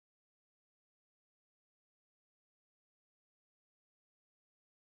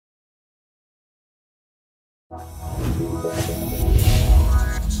Thanks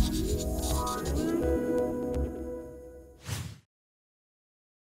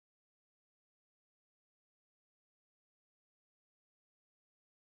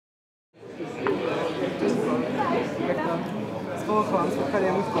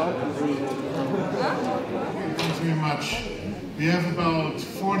very much. We have about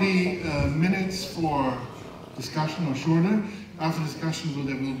 40 minutes for discussion or shorter. After discussion,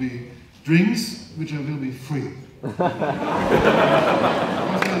 there will be drinks, which will be free. Thank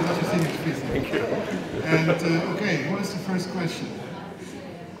you. And okay, what is the first question?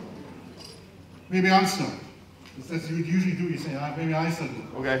 Maybe I'll start. That's what you usually do. You say, maybe I start.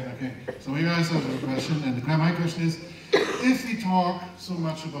 Okay. Okay. So maybe I start with a question. And my question is, if we talk so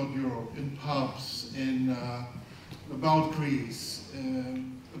much about Europe in pubs, about Greece,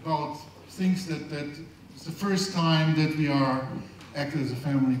 about things that it's the first time that we are acted as a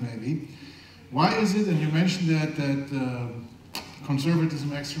family, maybe. Why is it? And you mentioned that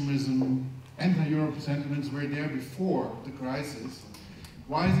conservatism, extremism, anti-Europe sentiments were there before the crisis.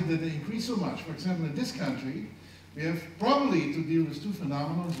 Why is it that they increase so much? For example, in this country, we have probably to deal with two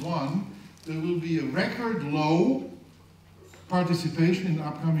phenomena. One, there will be a record low participation in the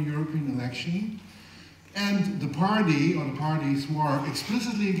upcoming European election, and the party or the parties who are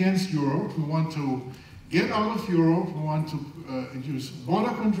explicitly against Europe, who want to get out of Europe, who want to introduce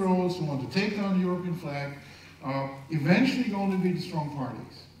border controls, who want to take down the European flag, are eventually going to be the strong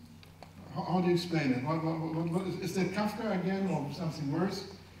parties. How do you explain it? What is that Kafka again, or something worse?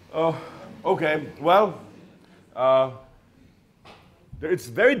 Okay, well, it's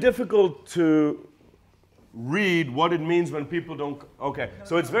very difficult to read what it means when people don't. Okay,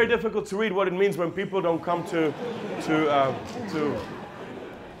 so it's very difficult to read what it means when people don't come to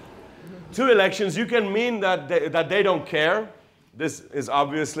elections. You can mean that they don't care. This is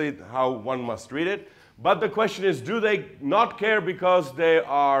obviously how one must read it. But the question is, do they not care because they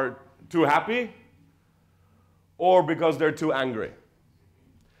are too happy, or because they're too angry?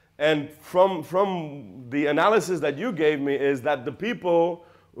 And from the analysis that you gave me is that the people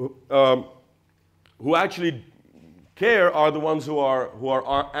who actually care are the ones who are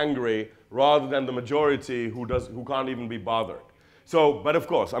angry, rather than the majority who can't even be bothered. So, but of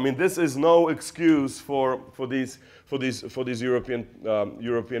course, I mean, this is no excuse for these European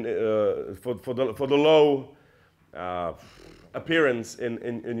for the low appearance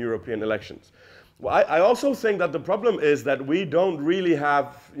in European elections. Well, I also think that the problem is that we don't really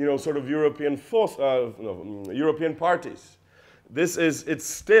have, sort of European European parties. It's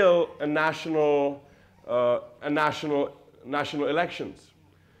still a national elections,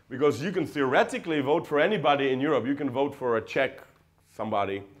 because you can theoretically vote for anybody in Europe. You can vote for a Czech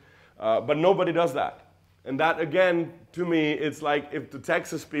somebody, but nobody does that. And that, again, to me, it's like if the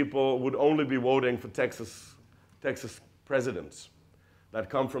Texas people would only be voting for Texas presidents that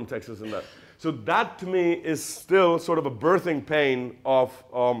come from Texas and that. So that, to me, is still sort of a birthing pain of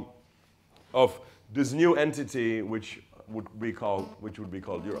this new entity, which would be called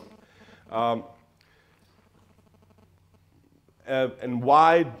Europe. And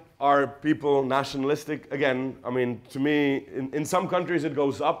why are people nationalistic? Again, I mean, to me, in some countries it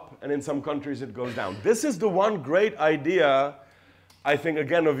goes up, and in some countries it goes down. This is the one great idea, I think,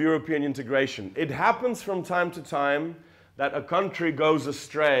 again, of European integration. It happens from time to time that a country goes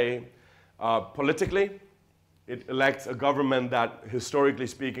astray politically. It elects a government that, historically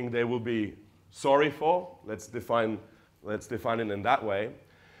speaking, they will be sorry for. Let's define it in that way.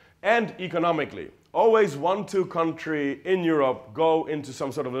 And economically. Always 1-2 country in Europe go into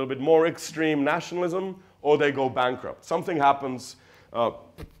some sort of a little bit more extreme nationalism, or they go bankrupt. Something happens,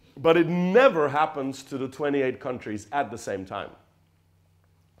 but it never happens to the 28 countries at the same time.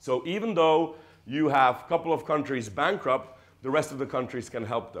 So even though you have a couple of countries bankrupt, the rest of the countries can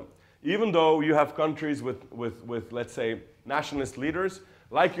help them. Even though you have countries with let's say, nationalist leaders,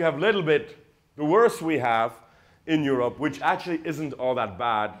 like you have a little bit, the worst we have in Europe, which actually isn't all that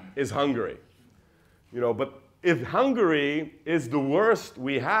bad, is Hungary. But if Hungary is the worst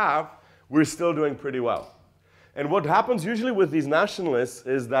we have, we're still doing pretty well. And what happens usually with these nationalists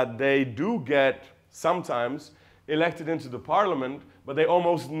is that they do get, sometimes, elected into the parliament, but they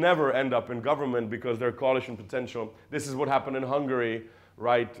almost never end up in government because their coalition potential. This is what happened in Hungary,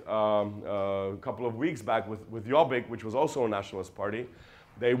 right, a couple of weeks back with Jobbik, which was also a nationalist party.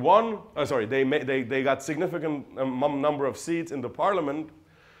 They won, they got significant number of seats in the parliament.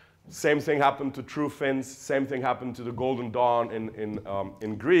 Same thing happened to True Finns, same thing happened to the Golden Dawn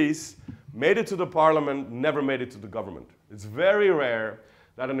in Greece. Made it to the parliament, never made it to the government. It's very rare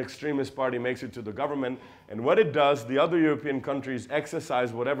that an extremist party makes it to the government, and what it does, the other European countries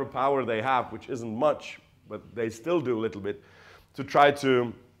exercise whatever power they have, which isn't much, but they still do a little bit, to try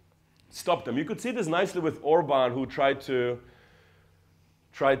to stop them. You could see this nicely with Orban, who tried to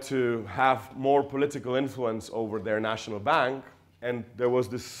have more political influence over their national bank, and there was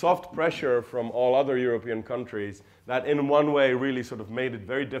this soft pressure from all other European countries that in one way really sort of made it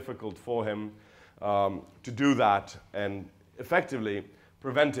very difficult for him to do that, and effectively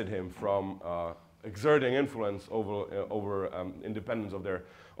prevented him from exerting influence over independence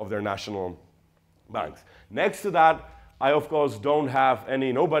of their national banks. Next to that, I of course don't have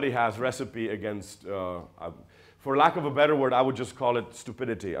any, nobody has recipe against, for lack of a better word, I would just call it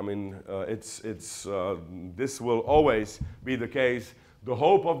stupidity. I mean, this will always be the case. The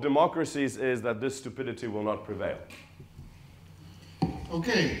hope of democracies is that this stupidity will not prevail.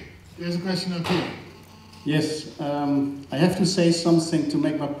 Okay, there's a question up here. Yes, I have to say something to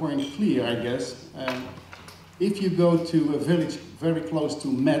make my point clear, I guess. If you go to a village very close to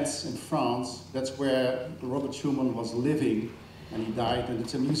Metz in France, that's where Robert Schuman was living, and he died, and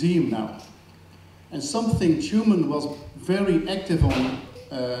it's a museum now. And something Schuman was very active on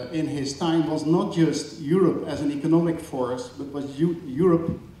in his time was not just Europe as an economic force, but was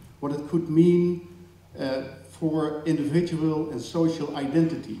Europe, what it could mean for individual and social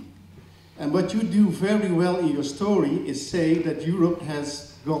identity. And what you do very well in your story is say that Europe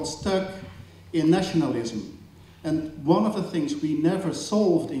has got stuck in nationalism. And one of the things we never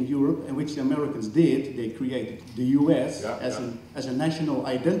solved in Europe, and which the Americans did, they created the US as a national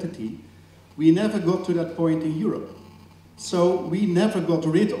identity, we never got to that point in Europe. So we never got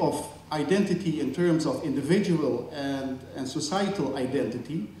rid of identity in terms of individual and societal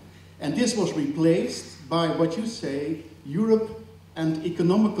identity. And this was replaced by what you say, Europe and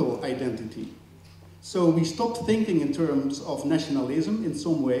economical identity. So we stopped thinking in terms of nationalism in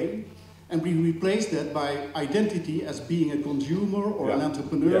some way, and we replaced that by identity as being a consumer or an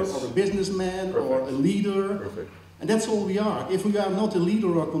entrepreneur or a businessman or a leader. Perfect. And that's all we are. If we are not a leader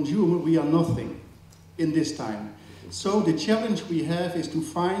or a consumer, we are nothing in this time. So the challenge we have is to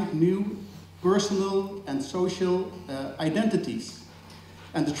find new personal and social identities.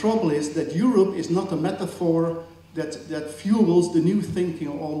 And the trouble is that Europe is not a metaphor that fuels the new thinking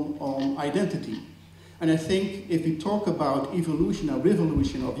on identity. And I think if we talk about evolution and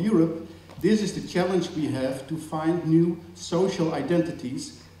revolution of Europe, this is the challenge we have to find new social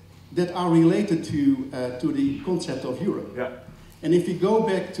identities that are related to the concept of Europe. Yeah. And if we go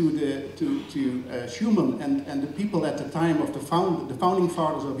back to Schuman and the people at the time of the founding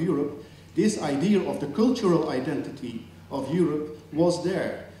fathers of Europe, this idea of the cultural identity of Europe was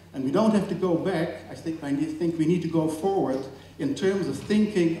there. And we don't have to go back. I think we need to go forward in terms of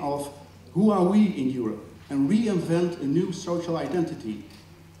thinking of who are we in Europe and reinvent a new social identity.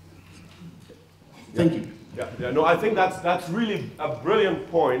 Thank you. Yeah, no, I think that's really a brilliant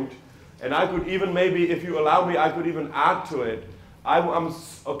point, and I could even maybe, if you allow me, I could even add to it. I'm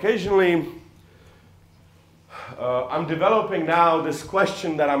occasionally, I'm developing now this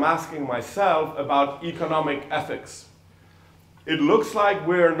question that I'm asking myself about economic ethics. It looks like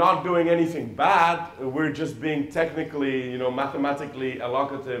we're not doing anything bad, we're just being technically, mathematically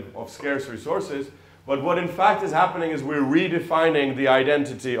allocative of scarce resources, but what in fact is happening is we're redefining the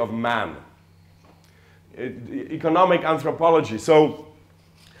identity of man. Economic anthropology. So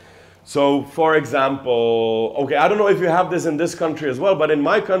for example, okay, I don't know if you have this in this country as well, but in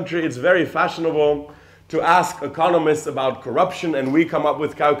my country it's very fashionable to ask economists about corruption, and we come up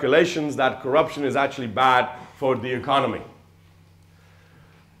with calculations that corruption is actually bad for the economy.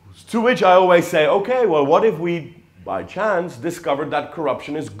 To which I always say, okay, well, what if we, by chance, discovered that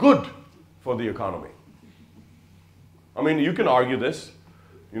corruption is good for the economy? I mean, you can argue this.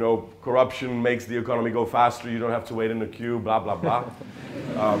 Corruption makes the economy go faster, you don't have to wait in a queue, blah, blah, blah.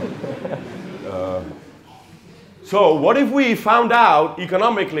 So what if we found out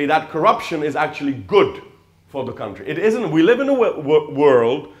economically that corruption is actually good for the country? It isn't. We live in a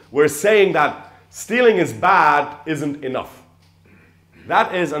world where saying that stealing is bad isn't enough.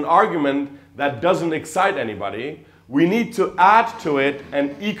 That is an argument that doesn't excite anybody. We need to add to it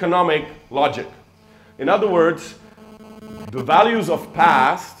an economic logic. In other words, the values of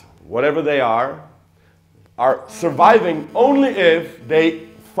past, whatever they are surviving only if they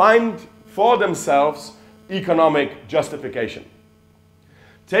find for themselves economic justification.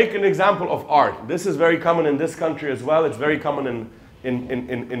 Take an example of art. This is very common in this country as well. It's very common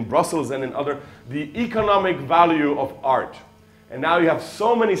in Brussels and in other. The economic value of art. And now you have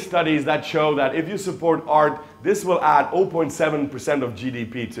so many studies that show that if you support art, this will add 0.7% of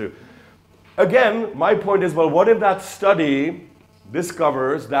GDP to. Again, my point is, well, what if that study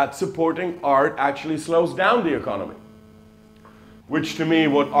discovers that supporting art actually slows down the economy? Which to me,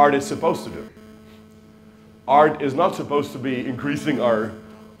 what art is supposed to do. art is not supposed to be increasing our,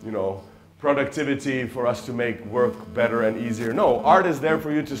 you know, productivity for us to make work better and easier. No, art is there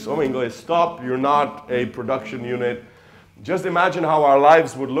for you to stop. You're not a production unit. Just imagine how our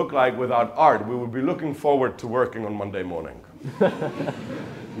lives would look like without art. We would be looking forward to working on Monday morning.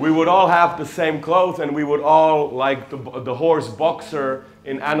 We would all have the same clothes, and we would all, like the horse Boxer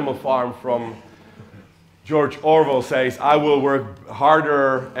in Animal Farm from George Orwell says, I will work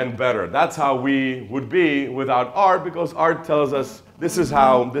harder and better. That's how we would be without art, because art tells us this is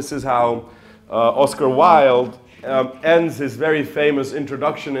how Oscar Wilde ends his very famous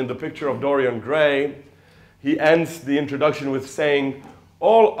introduction in The Picture of Dorian Gray. He ends the introduction with saying,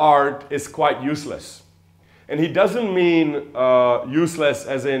 all art is quite useless. And he doesn't mean useless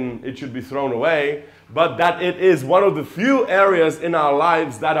as in it should be thrown away, but that it is one of the few areas in our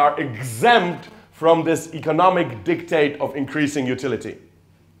lives that are exempt from this economic dictate of increasing utility.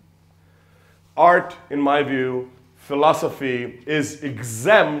 Art, in my view, philosophy, is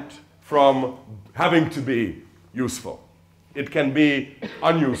exempt from having to be useful. It can be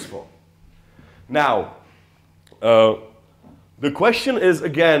unuseful. Now, the question is,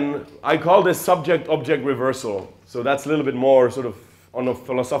 again, I call this subject-object reversal. So that's a little bit more sort of on a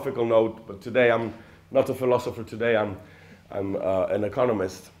philosophical note, but today I'm not a philosopher, today I'm an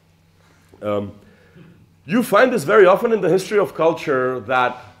economist. You find this very often in the history of culture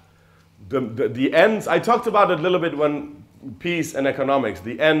that the ends, I talked about it a little bit when peace and economics,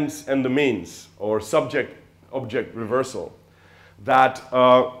 the ends and the means, or subject-object reversal, that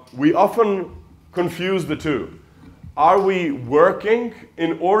we often confuse the two. Are we working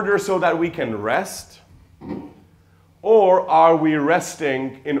in order so that we can rest? Or are we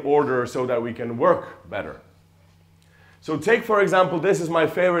resting in order so that we can work better? So take, for example, this is my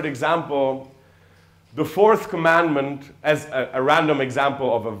favorite example, the fourth commandment as a random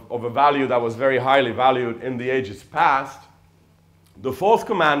example of a value that was very highly valued in the ages past. The fourth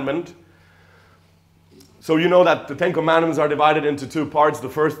commandment, so you know that the 10 commandments are divided into two parts. The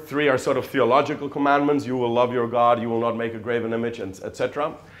first three are sort of theological commandments. You will love your God, you will not make a graven image,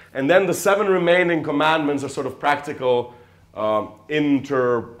 etc. And then the 7 remaining commandments are sort of practical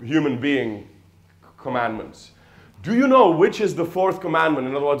inter-human being commandments. Do you know which is the fourth commandment?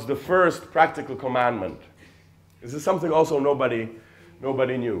 In other words, the first practical commandment. Is this something also nobody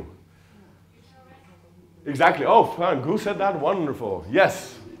knew? Exactly. Oh, fun. Who said that? Wonderful.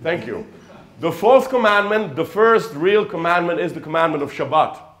 Yes, thank you. The fourth commandment, the first real commandment, is the commandment of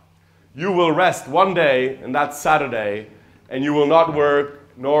Shabbat. You will rest one day, and that's Saturday, and you will not work,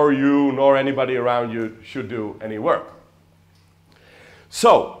 nor you nor anybody around you should do any work.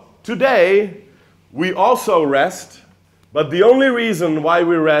 So, today, we also rest, but the only reason why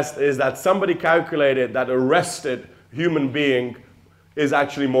we rest is that somebody calculated that a rested human being is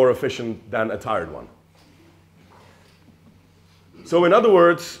actually more efficient than a tired one. So in other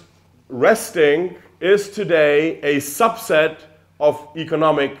words, resting is today a subset of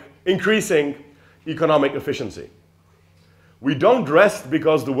increasing economic efficiency. We don't rest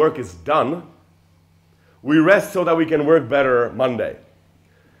because the work is done. We rest so that we can work better Monday.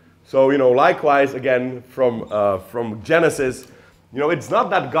 So, likewise, again, from Genesis, it's not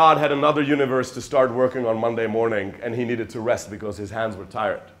that God had another universe to start working on Monday morning and he needed to rest because his hands were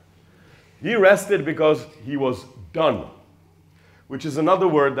tired. He rested because he was done, which is another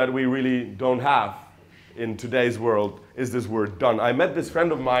word that we really don't have in today's world, is this word done. I met this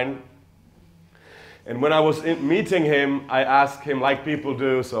friend of mine, and when I was meeting him, I asked him, like people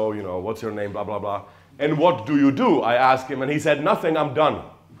do, so, what's your name, blah, blah, blah. And what do you do? I asked him, and he said, nothing, I'm done.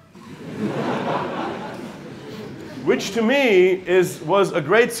 Which to me was a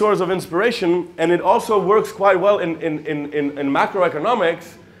great source of inspiration, and it also works quite well in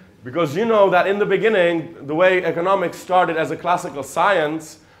macroeconomics, because you know that in the beginning, the way economics started as a classical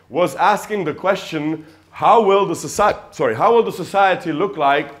science was asking the question, how will the society look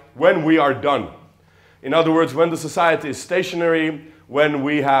like when we are done? In other words, when the society is stationary, when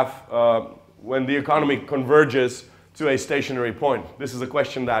the economy converges to a stationary point. This is a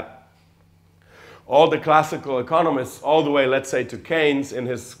question that all the classical economists, all the way, let's say, to Keynes in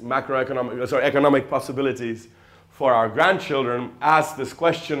his economic possibilities for our grandchildren, asked this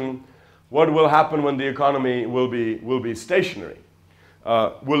question: what will happen when the economy will be stationary?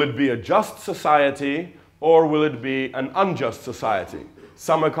 Will it be a just society, or will it be an unjust society?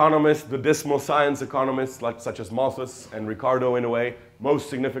 Some economists, the dismal science economists, such as Malthus and Ricardo in a way, most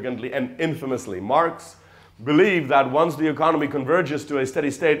significantly and infamously Marx, believe that once the economy converges to a steady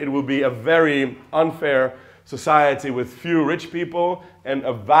state, it will be a very unfair society with few rich people and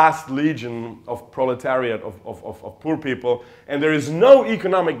a vast legion of proletariat, of poor people, and there is no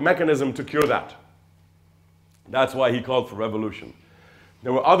economic mechanism to cure that. That's why he called for revolution.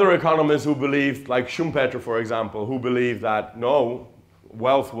 There were other economists who believed, like Schumpeter, for example, who believed that no,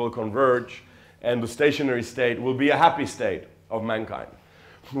 wealth will converge and the stationary state will be a happy state of mankind.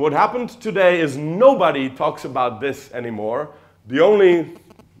 What happened today is nobody talks about this anymore. The only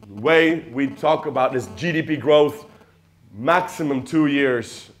way we talk about is GDP growth, maximum 2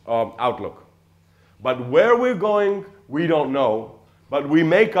 years outlook. But where we're going, we don't know. But we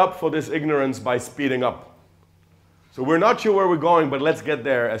make up for this ignorance by speeding up. So we're not sure where we're going, but let's get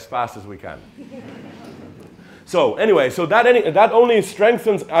there as fast as we can. So anyway, so that only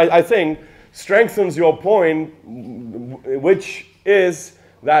strengthens, I think, strengthens your point, which is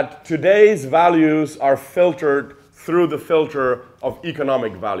that today's values are filtered through the filter of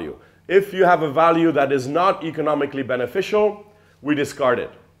economic value. If you have a value that is not economically beneficial, we discard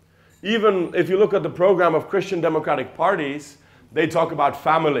it. Even if you look at the program of Christian democratic parties, they talk about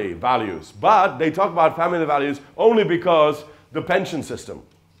family values, but they talk about family values only because the pension system.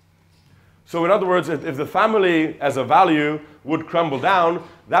 So in other words, if the family as a value would crumble down,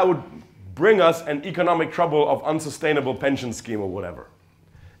 that would bring us an economic trouble of unsustainable pension scheme or whatever.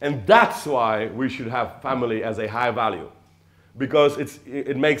 And that's why we should have family as a high value, because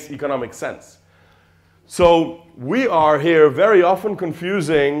it makes economic sense. So we are here very often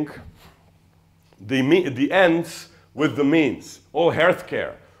confusing the ends with the means. Oh,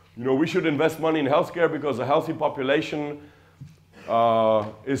 healthcare. You know, we should invest money in healthcare because a healthy population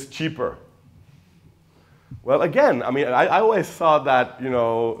is cheaper. Well, again, I mean, I always thought that, you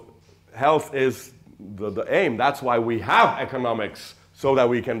know, health is the aim. That's why we have economics, so that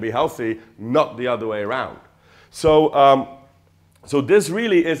we can be healthy, not the other way around. So, so this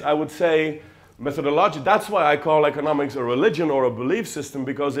really is, I would say, methodology. That's why I call economics a religion or a belief system,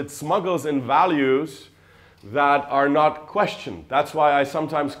 because it smuggles in values that are not questioned. That's why I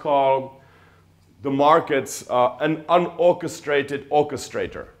sometimes call the markets an unorchestrated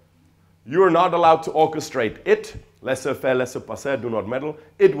orchestrator. You are not allowed to orchestrate it. Laissez-faire, laissez-passer, do not meddle.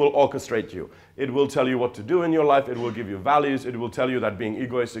 It will orchestrate you. It will tell you what to do in your life. It will give you values. It will tell you that being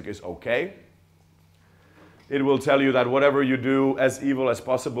egoistic is okay. It will tell you that whatever you do as evil as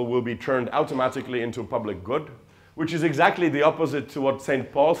possible will be turned automatically into public good, which is exactly the opposite to what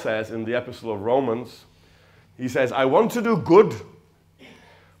St. Paul says in the Epistle of Romans. He says, I want to do good,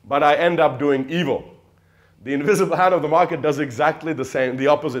 but I end up doing evil. The invisible hand of the market does exactly the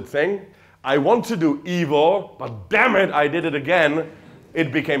opposite thing. I want to do evil, but damn it, I did it again.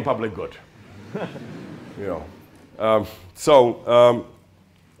 It became public good. You know, so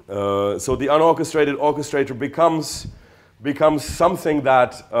the unorchestrated orchestrator becomes something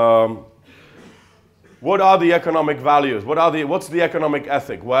that. What are the economic values? What's the economic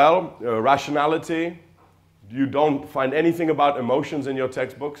ethic? Well, rationality. You don't find anything about emotions in your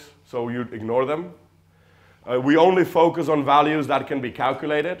textbooks, so you ignore them. We only focus on values that can be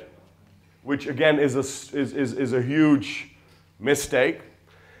calculated, which again is a huge mistake.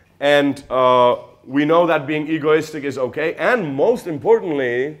 And we know that being egoistic is okay. And most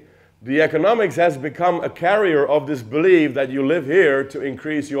importantly, the economics has become a carrier of this belief that you live here to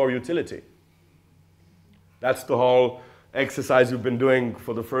increase your utility. That's the whole exercise you've been doing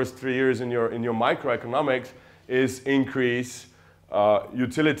for the first 3 years in your microeconomics, is increase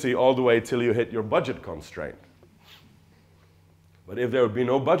utility all the way till you hit your budget constraint. But if there would be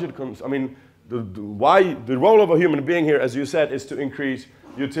no budget constraint, I mean, the role of a human being here, as you said, is to increase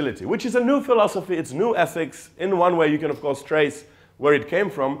utility, which is a new philosophy, it's new ethics. In one way, you can, of course, trace where it came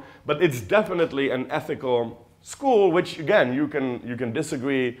from, but it's definitely an ethical school, which, again, you can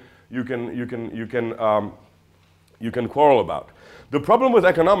disagree, you can quarrel about. The problem with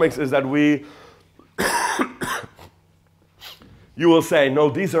economics is that you will say, no,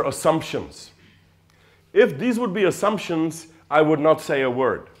 these are assumptions. If these would be assumptions, I would not say a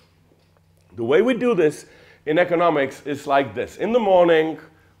word. The way we do this in economics is like this. In the morning,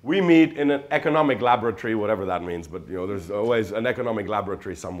 we meet in an economic laboratory, whatever that means, but you know, there's always an economic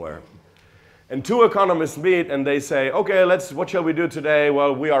laboratory somewhere. And two economists meet and they say, okay, what shall we do today?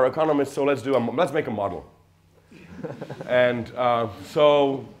 Well, we are economists, so let's make a model. And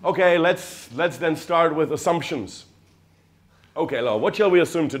so, okay, let's then start with assumptions. Okay, what shall we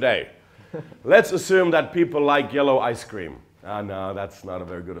assume today? Let's assume that people like yellow ice cream. No, that's not a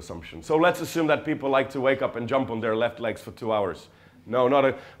very good assumption. So let's assume that people like to wake up and jump on their left legs for 2 hours.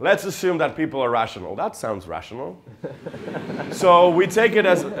 No, let's assume that people are rational. That sounds rational. So we take it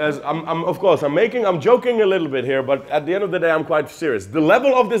as of course, I'm joking a little bit here, but at the end of the day, I'm quite serious. The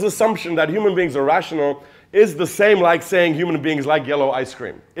level of this assumption that human beings are rational is the same like saying human beings like yellow ice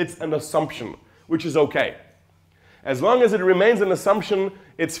cream. It's an assumption, which is okay. As long as it remains an assumption,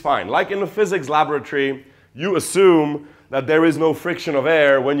 it's fine. Like in a physics laboratory, You assume that there is no friction of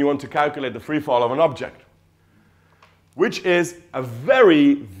air when you want to calculate the free fall of an object, which is a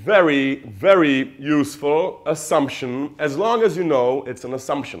very, very, very useful assumption as long as you know it's an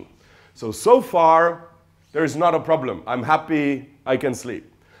assumption. So far, there is not a problem. I'm happy, I can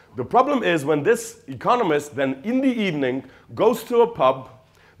sleep. The problem is when this economist then in the evening goes to a pub,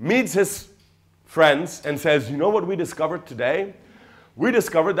 meets his friends and says, you know what we discovered today? We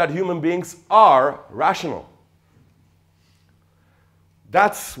discovered that human beings are rational.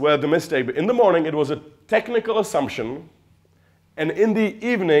 That's where the mistake, in the morning it was a technical assumption, and in the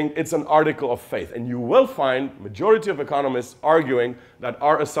evening it's an article of faith. And you will find majority of economists arguing that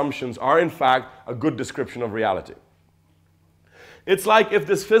our assumptions are in fact a good description of reality. It's like if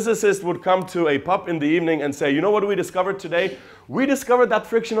this physicist would come to a pub in the evening and say, you know what we discovered today? We discovered that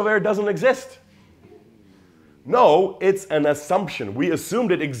friction of air doesn't exist. No, it's an assumption. We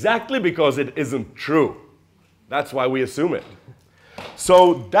assumed it exactly because it isn't true. That's why we assume it.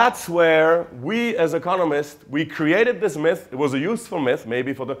 So that's where we as economists, we created this myth. It was a useful myth,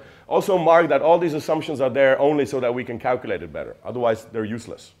 maybe for the, also mark that all these assumptions are there only so that we can calculate it better. Otherwise, they're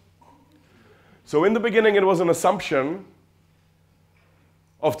useless. So in the beginning, it was an assumption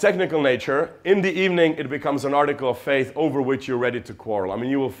of technical nature. In the evening, it becomes an article of faith over which you're ready to quarrel. I mean,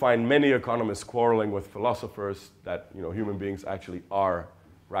 you will find many economists quarreling with philosophers that, you know, human beings actually are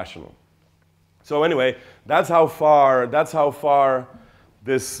rational. So anyway, that's how far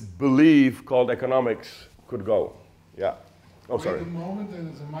this belief called economics could go. Yeah. Oh, sorry. Wait a moment,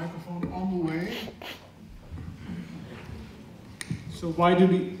 there's a microphone on the way. So why do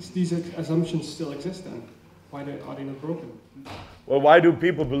these assumptions still exist then? Why are they not broken? Well, why do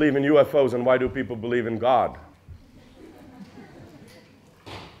people believe in UFOs and why do people believe in God?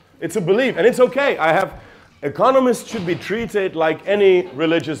 It's a belief, and it's okay. Economists should be treated like any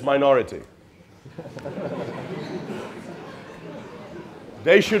religious minority.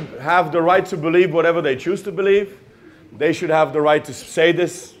 They should have the right to believe whatever they choose to believe. They should have the right to say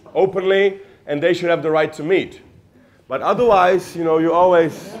this openly, and they should have the right to meet. But otherwise, you know, you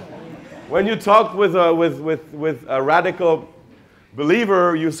always, when you talk with a radical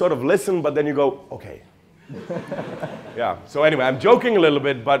believer, you sort of listen, but then you go, okay. Yeah, so anyway, I'm joking a little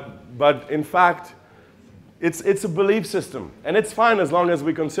bit, but in fact, it's a belief system. And it's fine as long as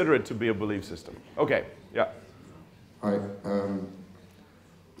we consider it to be a belief system. Okay, yeah. Hi.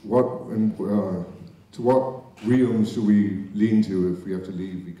 To what realm should we lean to if we have to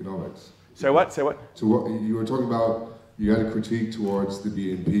leave economics? Say what? Say what? To what you were talking about, you had a critique towards the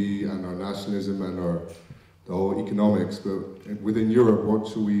BNP and our nationalism and the whole economics, but within Europe, what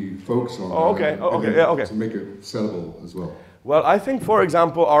should we focus on? Oh, okay. Oh, okay. Yeah, okay. To make it sellable as well. Well, I think, for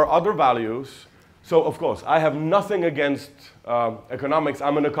example, our other values. So, of course, I have nothing against economics.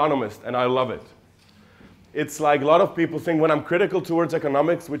 I'm an economist, and I love it. It's like a lot of people think when I'm critical towards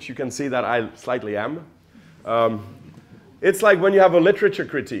economics, which you can see that I slightly am, it's like when you have a literature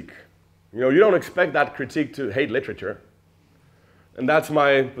critique. You know, you don't expect that critique to hate literature. And that's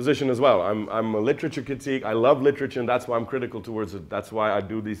my position as well. I'm a literature critique. I love literature, and that's why I'm critical towards it. That's why I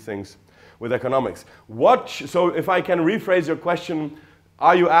do these things with economics. So if I can rephrase your question,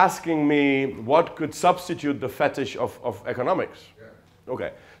 are you asking me what could substitute the fetish of economics? Yeah.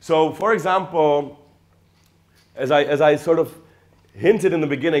 Okay. So, for example, as I sort of hinted in the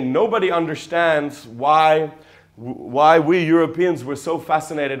beginning, nobody understands why we Europeans were so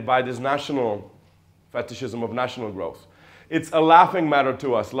fascinated by this national fetishism of national growth. It's a laughing matter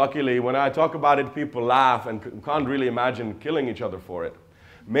to us. Luckily, when I talk about it, people laugh and can't really imagine killing each other for it.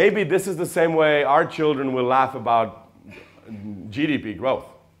 Maybe this is the same way our children will laugh about GDP growth.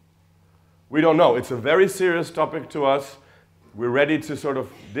 We don't know. It's a very serious topic to us. We're ready to sort of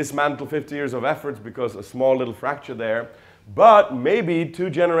dismantle 50 years of efforts because a small little fracture there. But maybe 2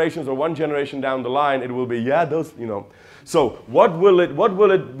 generations or 1 generation down the line, it will be, yeah, those, you know. So what will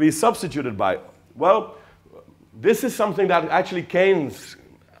it be substituted by? Well, this is something that actually Keynes,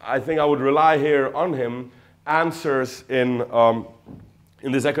 I think I would rely here on him, answers in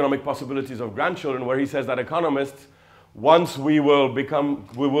this Economic Possibilities of Grandchildren, where he says that economists, once we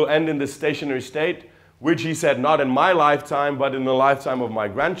will end in this stationary state, which he said not in my lifetime, but in the lifetime of my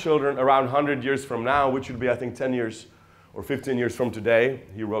grandchildren, around 100 years from now, which would be, I think, 10 years or 15 years from today.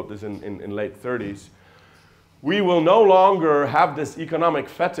 He wrote this in late 30s. We will no longer have this economic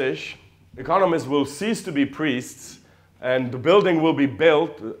fetish. Economists will cease to be priests, and the building will be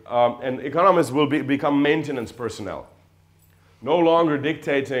built, and economists will become maintenance personnel. No longer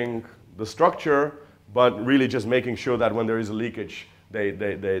dictating the structure, but really just making sure that when there is a leakage,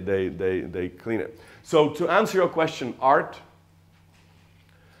 they clean it. So to answer your question, art,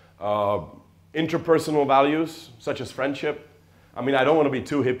 interpersonal values, such as friendship. I mean, I don't want to be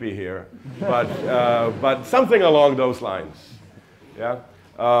too hippie here, but something along those lines. Yeah.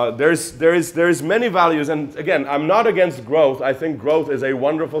 There's many values, and again, I'm not against growth. I think growth is a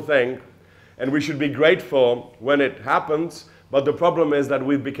wonderful thing, and we should be grateful when it happens. But the problem is that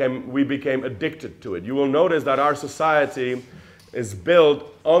we became addicted to it. You will notice that our society is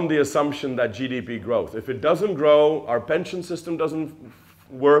built on the assumption that GDP growth. If it doesn't grow, our pension system doesn't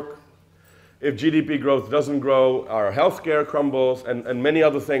work. If GDP growth doesn't grow, our healthcare crumbles, and many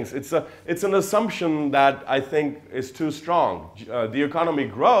other things. It's an assumption that I think is too strong. The economy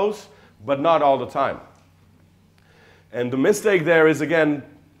grows, but not all the time. And the mistake there is, again,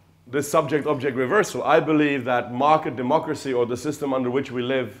 this subject-object reversal. I believe that market democracy, or the system under which we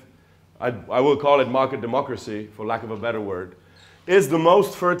live, I will call it market democracy, for lack of a better word, is the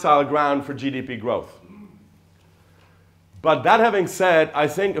most fertile ground for GDP growth. But that having said, I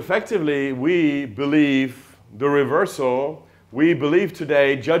think effectively we believe the reversal. We believe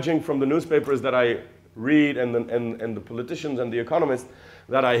today, judging from the newspapers that I read and the politicians and the economists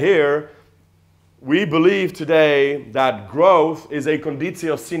that I hear, we believe today that growth is a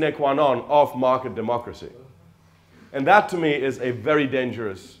conditio sine qua non of market democracy. And that to me is a very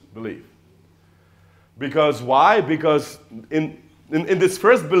dangerous belief. Because why? Because in this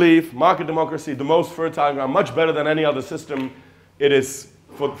first belief, market democracy, the most fertile ground, much better than any other system it is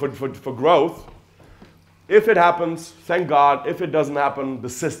for growth. If it happens, thank God. If it doesn't happen, the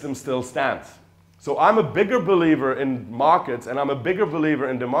system still stands. So I'm a bigger believer in markets, and I'm a bigger believer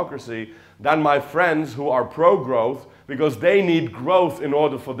in democracy than my friends who are pro-growth, because they need growth in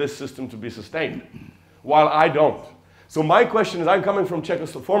order for this system to be sustained, while I don't. So my question is, I'm coming from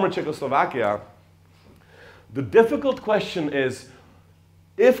former Czechoslovakia. The difficult question is,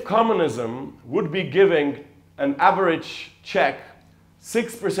 if communism would be giving an average Czech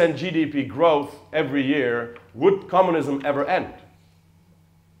 6% GDP growth every year, would communism ever end?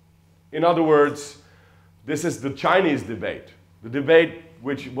 In other words, this is the Chinese debate. The debate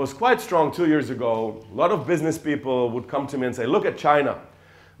which was quite strong 2 years ago. A lot of business people would come to me and say, look at China.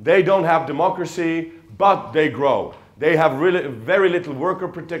 They don't have democracy, but they grow. They have really very little worker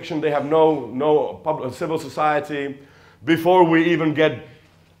protection. They have no civil society. Before we even get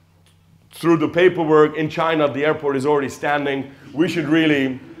through the paperwork in China, the airport is already standing. We should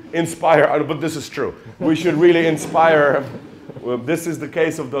really inspire, but this is true. We should really inspire. Well, this is the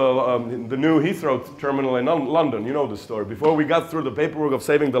case of the new Heathrow terminal in London. You know the story. Before we got through the paperwork of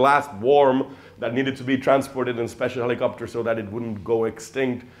saving the last worm that needed to be transported in special helicopters so that it wouldn't go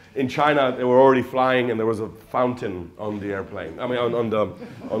extinct, in China they were already flying and there was a fountain on the airplane. I mean, on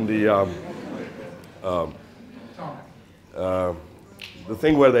the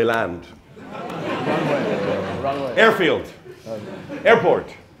thing where they land. Runway. Airfield.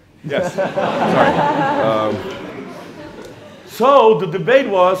 Airport. Yes. Sorry. So the debate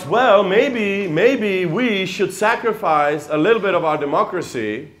was, well, maybe we should sacrifice a little bit of our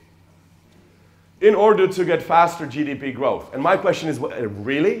democracy in order to get faster GDP growth. And my question is,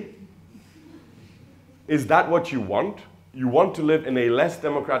 really? Is that what you want? You want to live in a less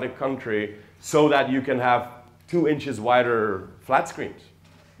democratic country so that you can have 2 inches wider flat screens?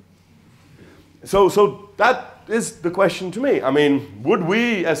 So that is the question to me. I mean, would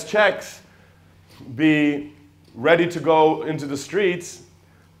we as Czechs be ready to go into the streets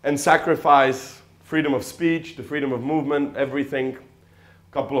and sacrifice freedom of speech, the freedom of movement, everything?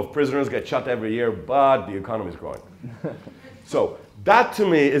 A couple of prisoners get shot every year, but the economy is growing. So that to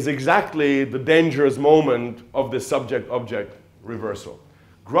me is exactly the dangerous moment of this subject-object reversal.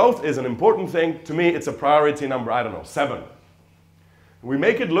 Growth is an important thing. To me, it's a priority number, I don't know, 7. We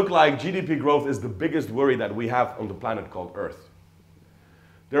make it look like GDP growth is the biggest worry that we have on the planet called Earth.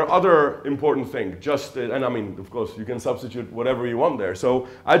 There are other important things, and I mean, of course, you can substitute whatever you want there. So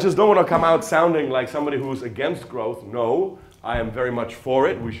I just don't want to come out sounding like somebody who's against growth. No, I am very much for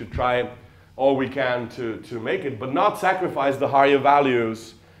it. We should try all we can to make it, but not sacrifice the higher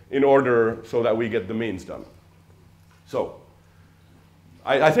values in order so that we get the means done. So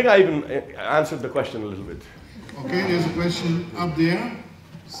I think I even answered the question a little bit. Okay, there's a question up there,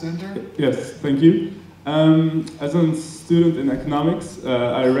 center. Yes, thank you. As a student in economics,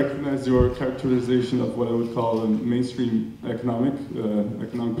 I recognize your characterization of what I would call a mainstream economic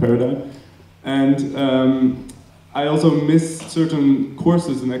paradigm. And I also miss certain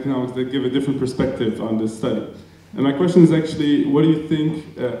courses in economics that give a different perspective on this study. And my question is actually, what do you think,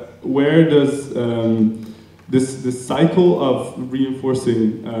 where does this cycle of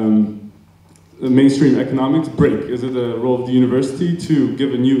reinforcing mainstream economics break? Is it the role of the university to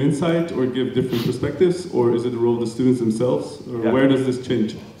give a new insight or give different perspectives, or is it the role of the students themselves, or Yeah. where does this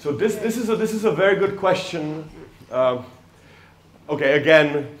change? So this is a very good question. Okay,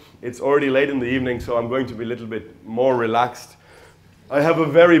 again, it's already late in the evening, so I'm going to be a little bit more relaxed. I have a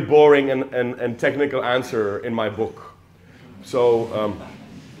very boring and technical answer in my book. So,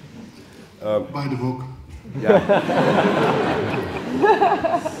 Buy the book.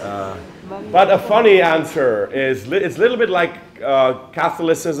 but a funny answer is, it's a little bit like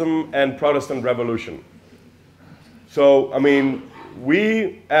Catholicism and Protestant Revolution. So, I mean,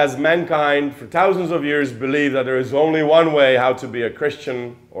 we as mankind for thousands of years believed that there is only one way how to be a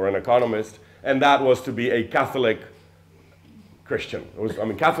Christian or an economist, and that was to be a Catholic Christian.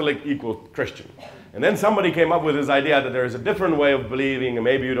 Catholic equal Christian. And then somebody came up with this idea that there is a different way of believing, and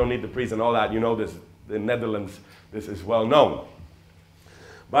maybe you don't need the priest and all that. You know this, in Netherlands, this is well known.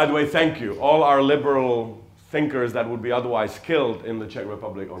 By the way, thank you. All our liberal thinkers that would be otherwise killed in the Czech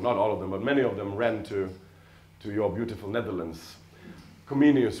Republic, or not all of them, but many of them ran to your beautiful Netherlands.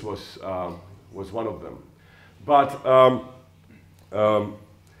 Comenius was one of them. But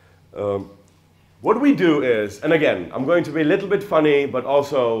what we do is, and again, I'm going to be a little bit funny, but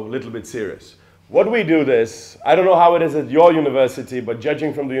also a little bit serious. What we do this, I don't know how it is at your university, but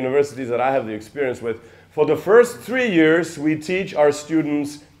judging from the universities that I have the experience with, for the first 3 years, we teach our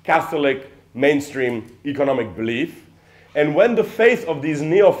students Catholic mainstream economic belief. And when the faith of these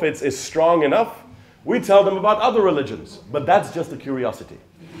neophytes is strong enough, we tell them about other religions. But that's just a curiosity.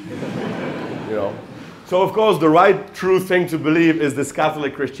 You know? So of course, the right true thing to believe is this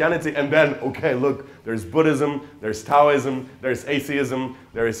Catholic Christianity. And then, okay, look, there's Buddhism, there's Taoism, there's atheism,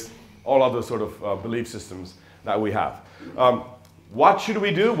 there's all other sort of belief systems that we have. What should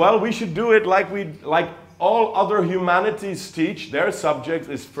we do? Well, we should do it like all other humanities teach. Their subject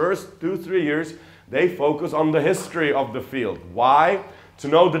is first 2-3 years, they focus on the history of the field. Why? To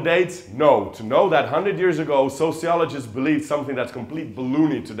know the dates? No. To know that 100 years ago, sociologists believed something that's complete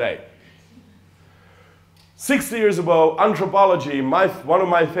baloney today. 60 years ago, anthropology, one of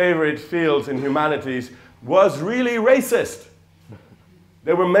my favorite fields in humanities, was really racist.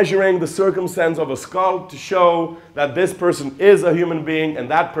 They were measuring the circumstance of a skull to show that this person is a human being and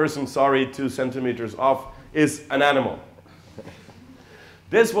that person, sorry, 2 centimeters off, is an animal.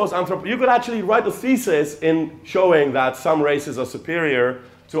 This was anthropology. You could actually write a thesis in showing that some races are superior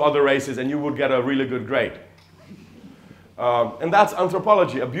to other races and you would get a really good grade. And that's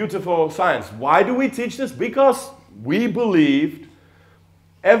anthropology, a beautiful science. Why do we teach this? Because we believed,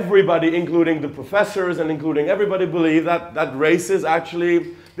 everybody, including the professors and including everybody, believed that races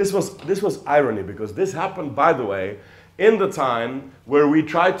actually, this was irony, because this happened, by the way, in the time where we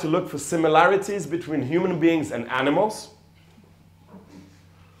tried to look for similarities between human beings and animals.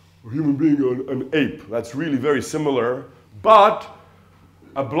 A human being and an ape, that's really very similar, but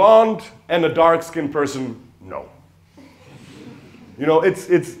a blonde and a dark-skinned person, no. You know, it's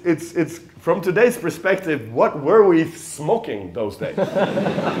from today's perspective, what were we smoking those days?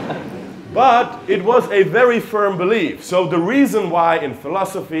 But it was a very firm belief. So the reason why in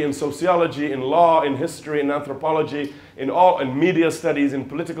philosophy, in sociology, in law, in history, in anthropology, in media studies, in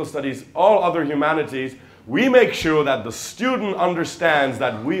political studies, all other humanities, we make sure that the student understands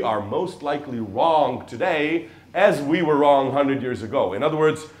that we are most likely wrong today as we were wrong 100 years ago. In other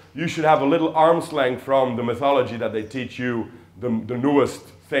words, you should have a little arm's length from the mythology that they teach you, the newest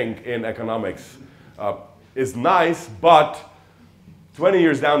thing in economics. Is nice, but 20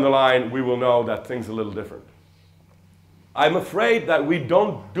 years down the line, we will know that things are a little different. I'm afraid that we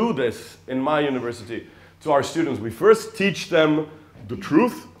don't do this in my university to our students. We first teach them the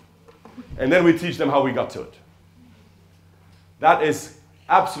truth, and then we teach them how we got to it. That is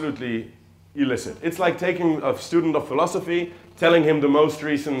absolutely illicit. It's like taking a student of philosophy, telling him the most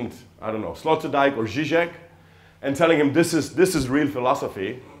recent, I don't know, Sloterdijk or Zizek, and telling him this is real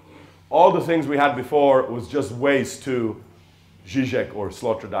philosophy. All the things we had before was just waste to Zizek or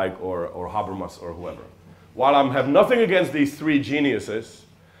Sloterdijk or Habermas or whoever. While I have nothing against these 3 geniuses,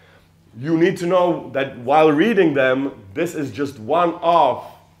 you need to know that while reading them, this is just one of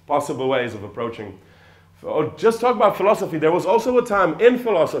possible ways of approaching. Or just talk about philosophy. There was also a time in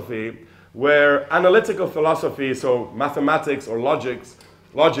philosophy where analytical philosophy, so mathematics or logic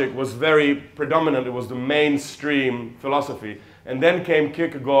was very predominant. It was the mainstream philosophy. And then came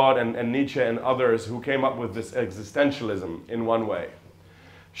Kierkegaard and Nietzsche and others who came up with this existentialism in one way,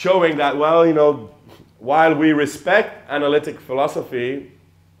 showing that, well, you know, while we respect analytic philosophy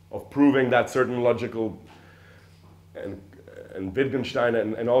of proving that certain logical and Wittgenstein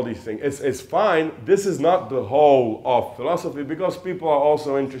and all these things, it's fine. This is not the whole of philosophy, because people are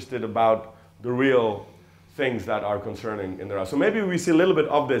also interested about the real things that are concerning in their life. So maybe we see a little bit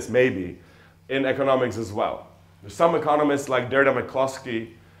of this, maybe, in economics as well. There's some economists like Gerda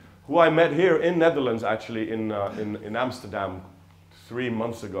McCloskey, who I met here in Netherlands, actually, in Amsterdam 3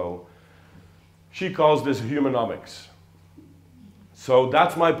 months ago. She calls this humanomics. So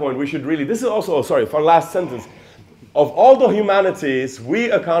that's my point. We should really, this is also, oh, sorry, for last sentence. Of all the humanities,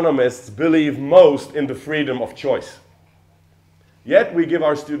 we economists believe most in the freedom of choice. Yet we give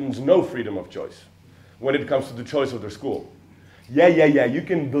our students no freedom of choice when it comes to the choice of their school. Yeah, you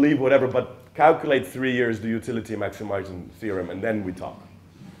can believe whatever, but calculate 3 years the utility maximizing theorem, and then we talk.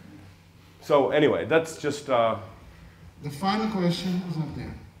 So anyway, that's just... The final question is up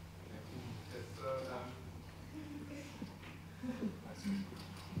there.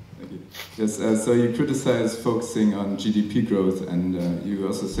 Yes, so you criticize focusing on GDP growth, and you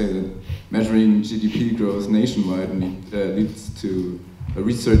also say that measuring GDP growth nationwide leads to a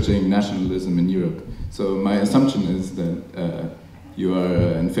resurging nationalism in Europe. So my assumption is that you are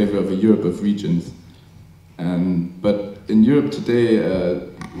in favor of a Europe of regions. But in Europe today,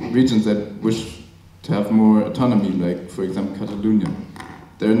 regions that wish to have more autonomy, like for example Catalonia,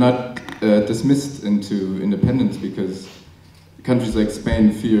 they're not dismissed into independence because countries like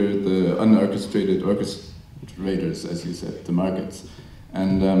Spain fear the unorchestrated orchestrators, as you said, the markets.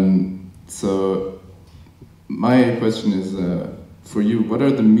 And so my question is, for you, what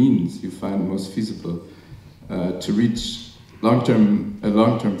are the means you find most feasible to reach a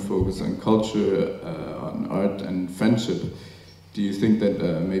long-term focus on culture, on art and friendship? Do you think that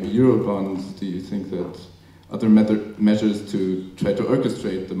maybe Eurobonds, do you think that other measures to try to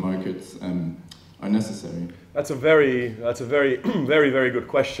orchestrate the markets are necessary? That's a very, very good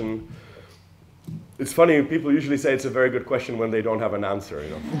question. It's funny, people usually say it's a very good question when they don't have an answer,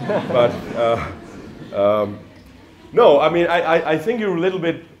 you know. But no, I mean, I think you a little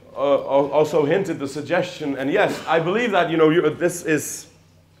bit also hinted the suggestion, and yes, I believe that, you know, we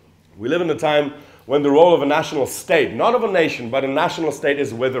live in a time when the role of a national state, not of a nation, but a national state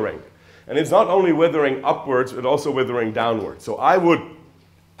is withering. And it's not only withering upwards, it's also withering downwards. So I would,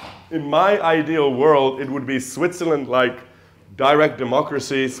 in my ideal world, it would be Switzerland-like direct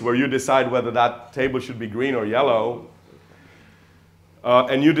democracies where you decide whether that table should be green or yellow.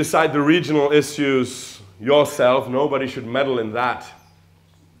 And you decide the regional issues yourself. Nobody should meddle in that.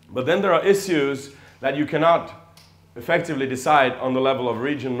 But then there are issues that you cannot effectively decide on the level of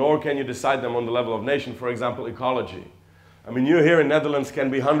region, nor can you decide them on the level of nation. For example, ecology. I mean, you here in Netherlands can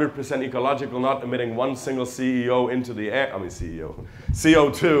be 100% ecological, not emitting one single CEO into the air. I mean,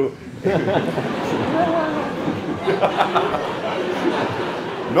 CO2.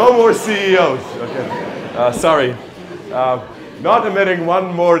 No more CEOs. Okay. Sorry. Not emitting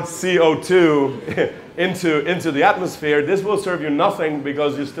one more CO2 into the atmosphere. This will serve you nothing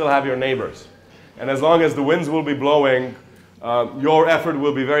because you still have your neighbors. And as long as the winds will be blowing, your effort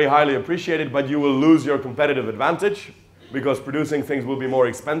will be very highly appreciated, but you will lose your competitive advantage because producing things will be more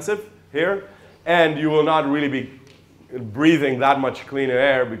expensive here, and you will not really be breathing that much cleaner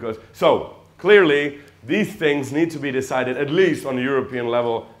air because, so clearly these things need to be decided at least on the European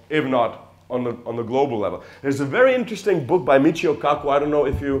level, if not on the global level. There's a very interesting book by Michio Kaku. I don't know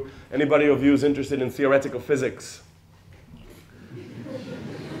if anybody of you is interested in theoretical physics.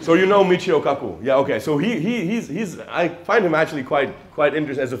 So you know Michio Kaku? Yeah, okay. So I find him actually quite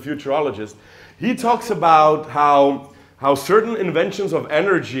interesting as a futurologist. He talks about how certain inventions of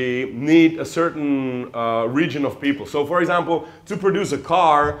energy need a certain region of people. So for example, to produce a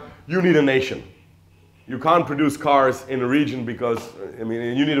car, you need a nation. You can't produce cars in a region because, I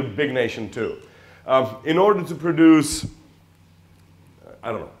mean, you need a big nation too. In order to produce,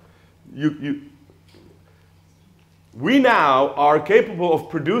 I don't know, we now are capable of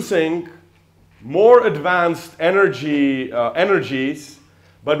producing more advanced energies,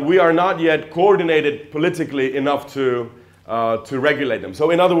 but we are not yet coordinated politically enough to regulate them. So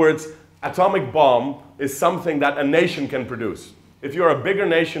in other words, atomic bomb is something that a nation can produce. If you're a bigger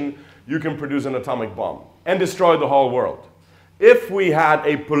nation, you can produce an atomic bomb and destroy the whole world. If we had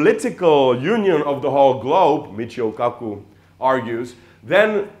a political union of the whole globe, Michio Kaku argues,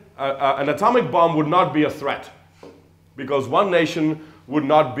 then an atomic bomb would not be a threat, because one nation would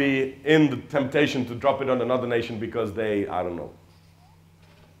not be in the temptation to drop it on another nation because they, I don't know,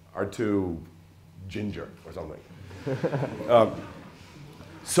 are too ginger or something.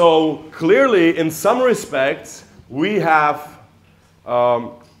 So clearly, in some respects, we are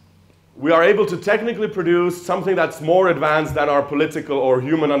able to technically produce something that's more advanced than our political or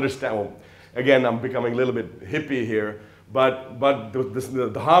human understanding. Well, again, I'm becoming a little bit hippie here, but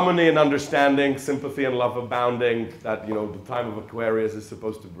the harmony and understanding, sympathy and love abounding that, you know, the time of Aquarius is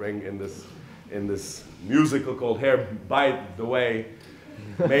supposed to bring in this in this musical called Hair, by the way,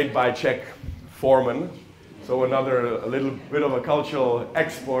 made by Czech Foreman. So a little bit of a cultural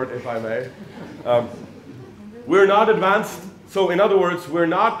export, if I may. We're not advanced, so in other words, we're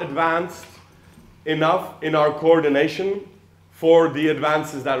not advanced enough in our coordination for the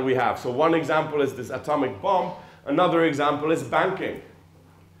advances that we have. So one example is this atomic bomb. Another example is banking.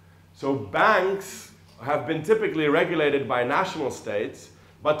 So banks have been typically regulated by national states,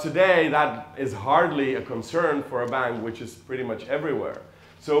 but today that is hardly a concern for a bank, which is pretty much everywhere.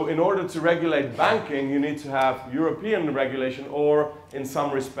 So in order to regulate banking, you need to have European regulation or, in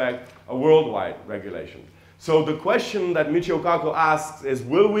some respect, a worldwide regulation. So the question that Michio Kaku asks is,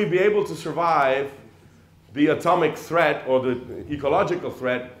 will we be able to survive the atomic threat or the ecological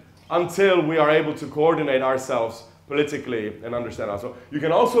threat until we are able to coordinate ourselves politically and understand ourselves? So you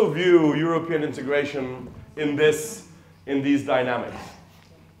can also view European integration in these dynamics.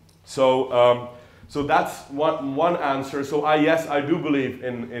 So, so that's one answer. So yes, I do believe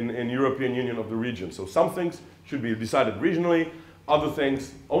in European Union of the region. So some things should be decided regionally. Other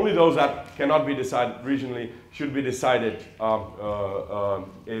things, only those that cannot be decided regionally, should be decided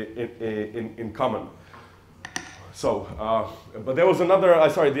in common. So, but there was another,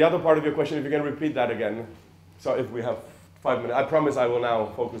 sorry, the other part of your question, if you can repeat that again. So if we have 5 minutes, I promise I will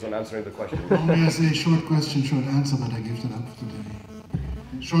now focus on answering the question. Only as a short question, short answer, but I give that up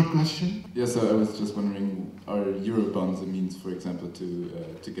today. Short question? Yes, I was just wondering, are Eurobonds a means, for example,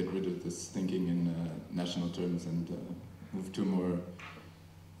 to get rid of this thinking in national terms and move to a more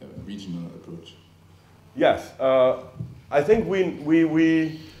regional approach? Yes, I think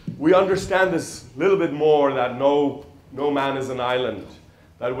we understand this a little bit more, that no man is an island,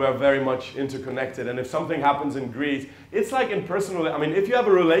 that we are very much interconnected. And if something happens in Greece, it's like in personal, I mean, if you have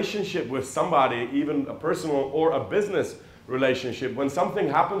a relationship with somebody, even a personal or a business relationship, when something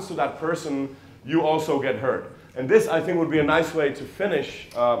happens to that person, you also get hurt. And this, I think, would be a nice way to finish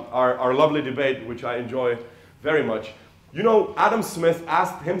our lovely debate, which I enjoy very much. You know, Adam Smith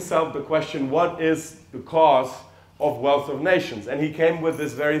asked himself the question, what is the cause of wealth of nations? And he came with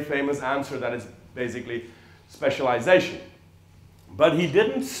this very famous answer that is basically specialization. But he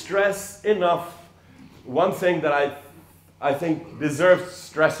didn't stress enough one thing that I think deserves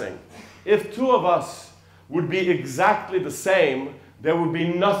stressing. If two of us would be exactly the same, there would be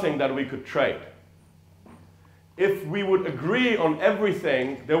nothing that we could trade. If we would agree on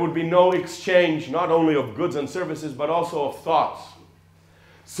everything, there would be no exchange, not only of goods and services, but also of thoughts.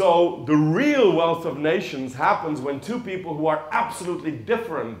 So the real wealth of nations happens when two people who are absolutely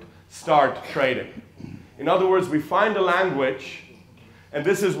different start trading. In other words, we find a language, and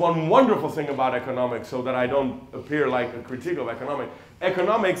this is one wonderful thing about economics, so that I don't appear like a critique of economics.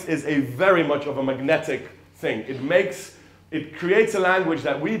 Economics is a very much of a magnetic thing. It creates a language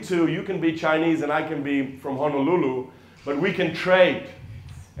that we two, you can be Chinese and I can be from Honolulu, but we can trade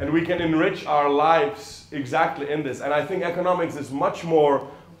and we can enrich our lives exactly in this. And I think economics is much more,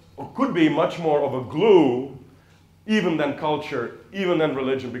 or could be much more of a glue, even than culture, even than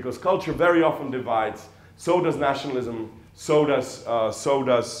religion, because culture very often divides. So does nationalism, so does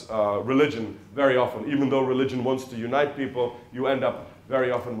religion very often. Even though religion wants to unite people, you end up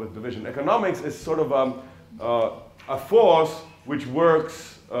very often with division. Economics is sort of a force which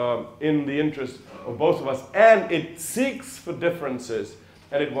works in the interest of both of us, and it seeks for differences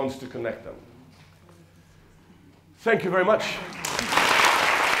and it wants to connect them. Thank you very much.